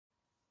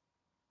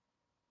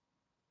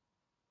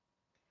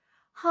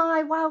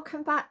Hi,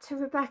 welcome back to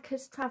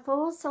Rebecca's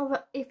Travels,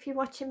 or if you're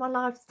watching my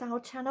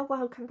lifestyle channel,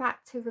 welcome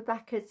back to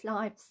Rebecca's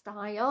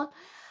Lifestyle.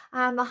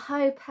 I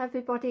hope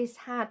everybody's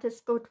had as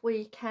good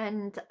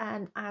weekend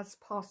as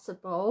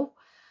possible.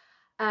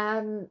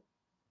 And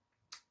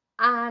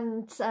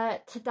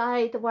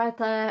today the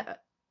weather,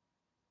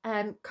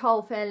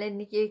 Colville in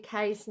the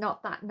UK is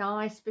not that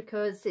nice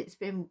because it's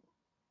been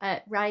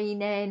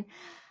raining.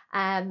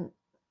 So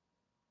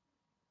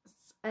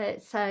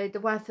the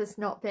weather's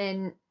not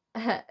been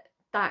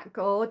that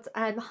good.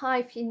 Hi,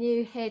 if you're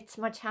new here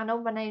to my channel,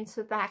 my name's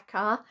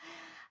Rebecca.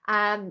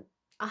 I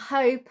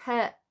hope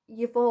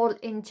you've all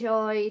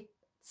enjoyed,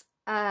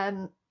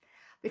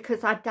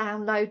 because I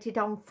downloaded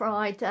on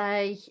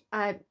Friday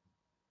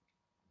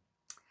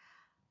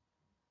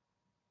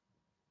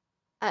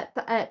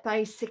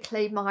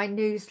basically my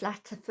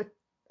newsletter for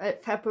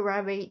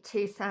February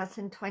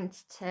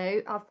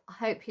 2022. I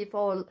hope you've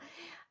all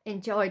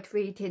enjoyed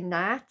reading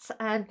that.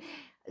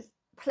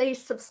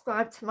 Please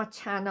subscribe to my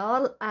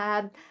channel.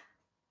 I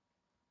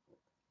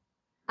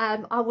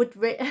would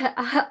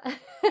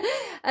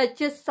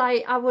just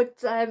say I would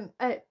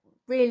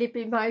really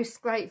be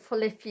most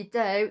grateful if you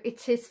do.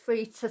 It is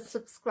free to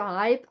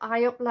subscribe.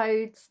 I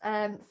upload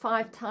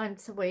 5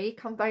 times a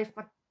week on both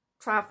my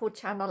travel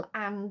channel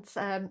and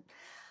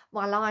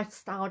my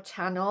lifestyle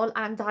channel,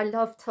 and I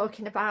love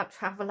talking about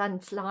travel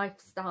and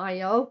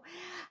lifestyle.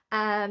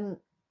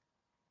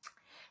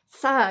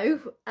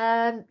 So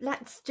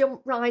let's jump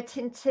right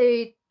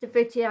into the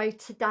video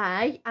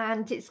today,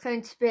 and it's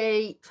going to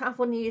be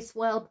Travel News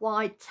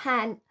Worldwide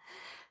 10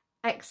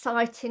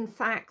 Exciting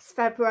Facts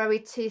February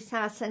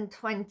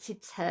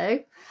 2022.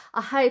 I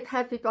hope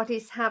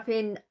everybody's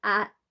having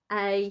a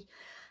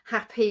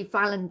happy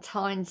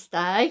Valentine's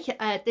Day.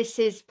 This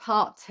is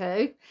part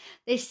 2.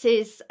 This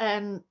is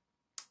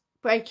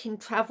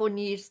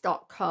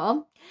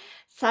breakingtravelnews.com.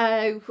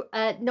 So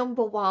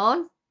number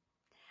 1,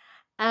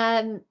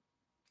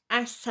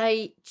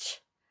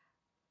 SH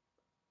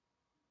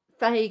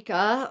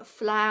Vega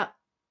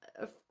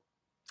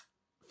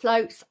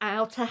floats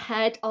out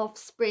ahead of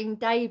spring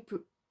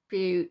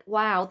debut.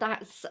 Wow,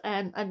 that's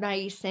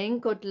amazing.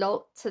 Good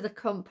luck to the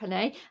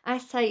company.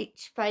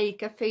 SH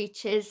Vega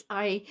features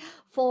a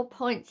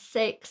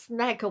 4.6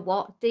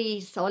 megawatt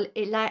diesel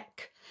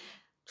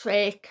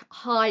electric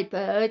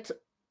hybrid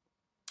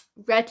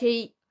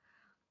ready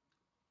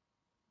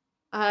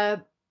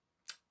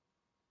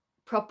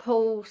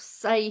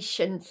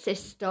propulsion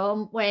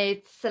system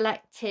with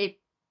selective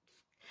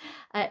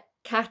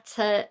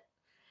catalytic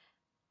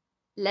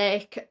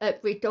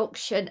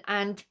reduction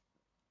and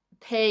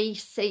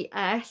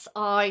PCS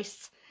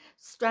ice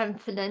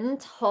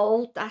strengthened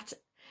hull that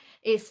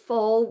is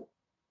full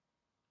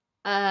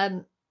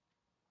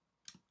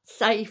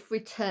safe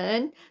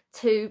return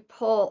to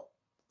port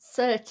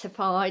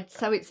certified,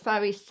 so it's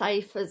very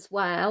safe as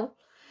well.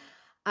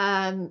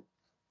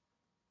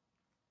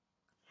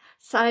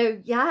 So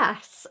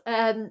yes,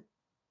 go.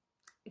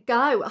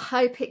 I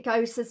hope it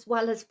goes as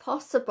well as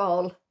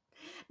possible.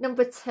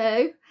 Number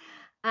 2,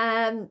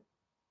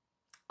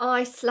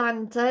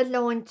 Icelander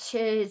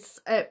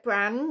launches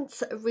brand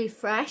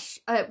refresh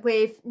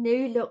with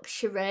new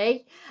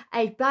luxury,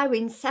 a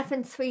Boeing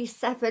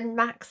 737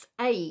 MAX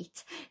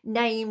 8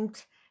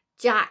 named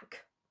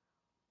Jack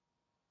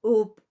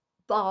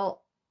Ubalon,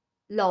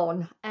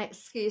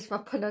 excuse my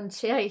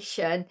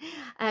pronunciation,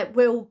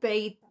 will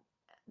be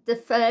the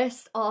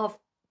first of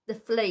the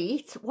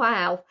fleet,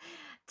 wow,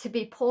 to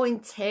be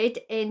pointed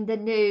in the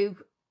new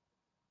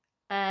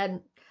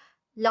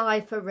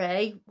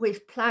livery,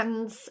 with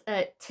plans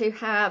to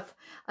have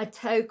a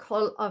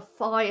total of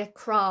 5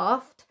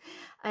 craft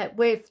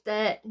with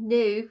the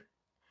new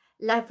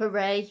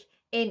livery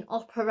in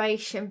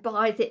operation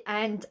by the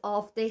end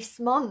of this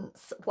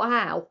month.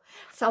 Wow,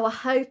 so I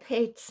hope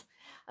it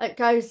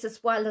goes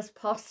as well as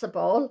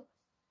possible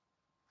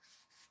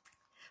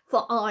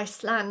for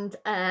Iceland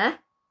Air.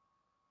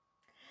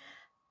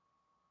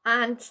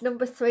 And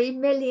number 3,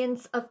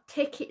 millions of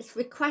tickets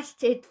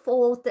requested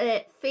for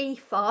the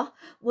FIFA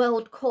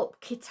World Cup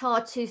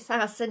Qatar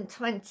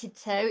 2022.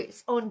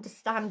 It's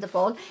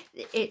understandable.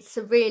 It's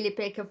a really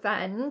big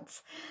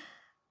event,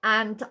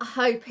 and I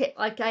hope it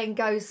again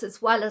goes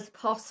as well as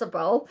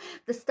possible.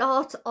 The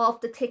start of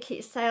the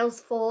ticket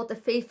sales for the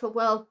FIFA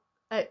World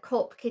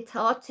Cup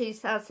Qatar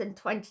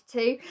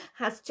 2022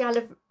 has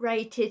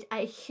generated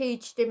a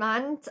huge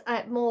demand.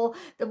 More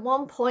than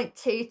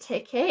 1.2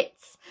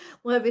 tickets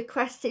were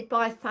requested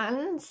by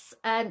fans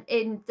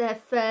in the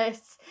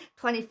first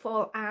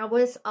 24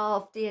 hours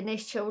of the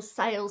initial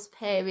sales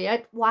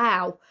period.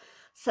 Wow,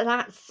 so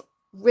that's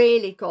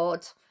really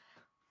good.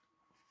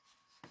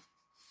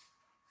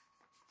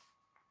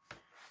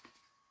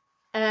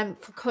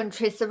 For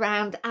countries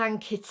around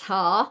and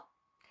Qatar.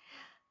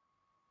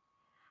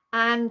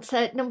 And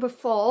number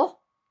 4,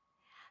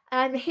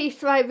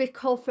 Heathrow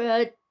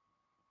recovery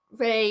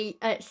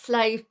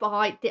slaved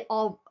by the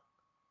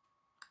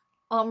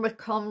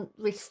Omicron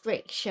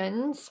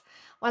restrictions.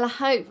 Well,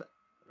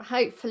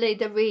 hopefully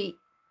the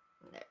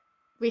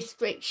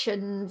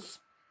restrictions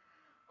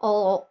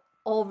or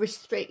all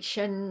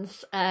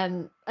restrictions,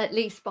 at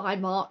least by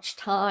March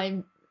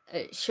time,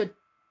 it should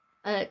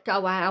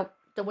go out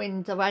the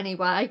window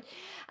anyway.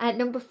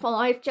 Number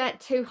 5,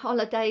 Jet2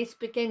 Holidays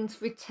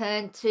begins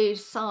return to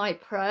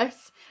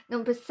Cyprus.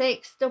 Number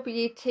 6,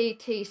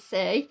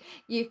 WTTC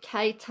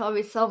UK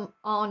tourism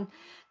on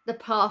the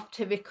path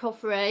to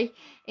recovery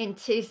in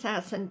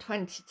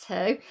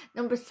 2022.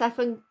 Number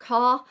 7,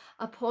 Carr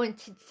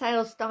appointed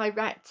sales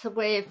director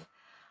with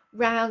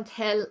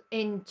Roundhill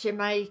in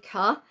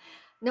Jamaica.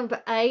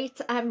 Number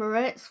 8,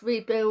 Emirates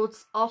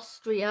rebuilds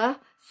Austria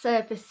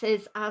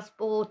services as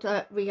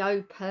border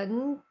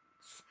reopens.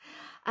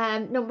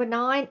 Number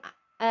 9,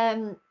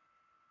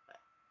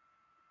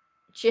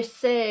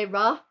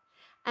 Jazeera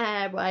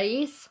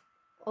Airways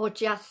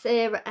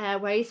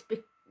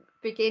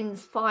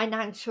begins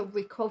financial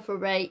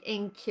recovery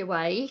in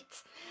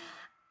Kuwait.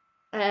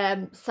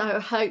 So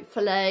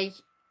hopefully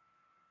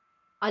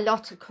a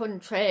lot of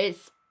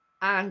countries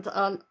and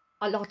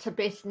a lot of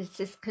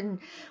businesses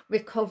can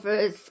recover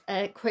as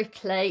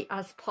quickly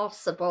as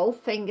possible,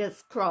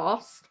 fingers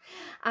crossed.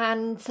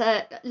 And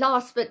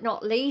last but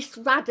not least,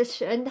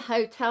 Radisson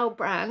hotel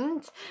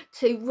brand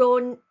to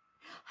run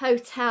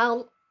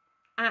hotel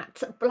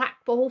at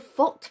Blackpool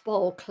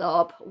Football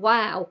Club.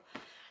 Wow.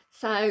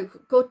 So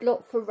good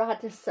luck for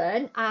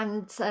Radisson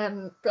and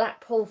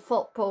Blackpool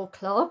Football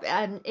Club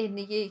in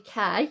the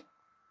UK.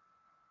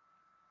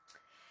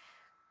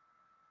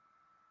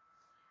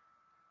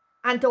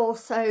 And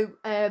also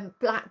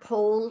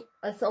Blackpool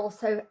has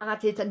also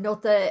added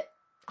another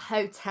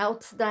hotel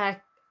to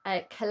their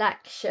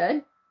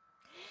collection.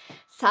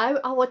 So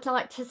I would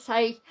like to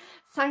say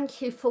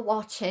thank you for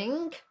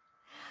watching,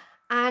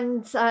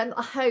 and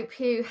I hope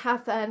you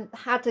have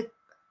had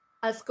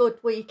as good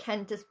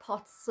weekend as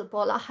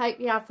possible. I hope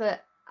you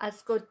have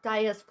as good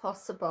day as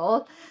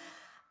possible,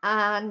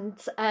 and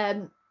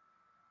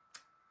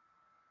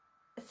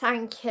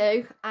thank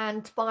you,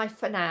 and bye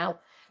for now.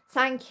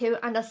 Thank you,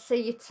 and I'll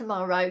see you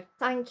tomorrow.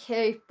 Thank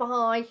you.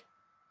 Bye.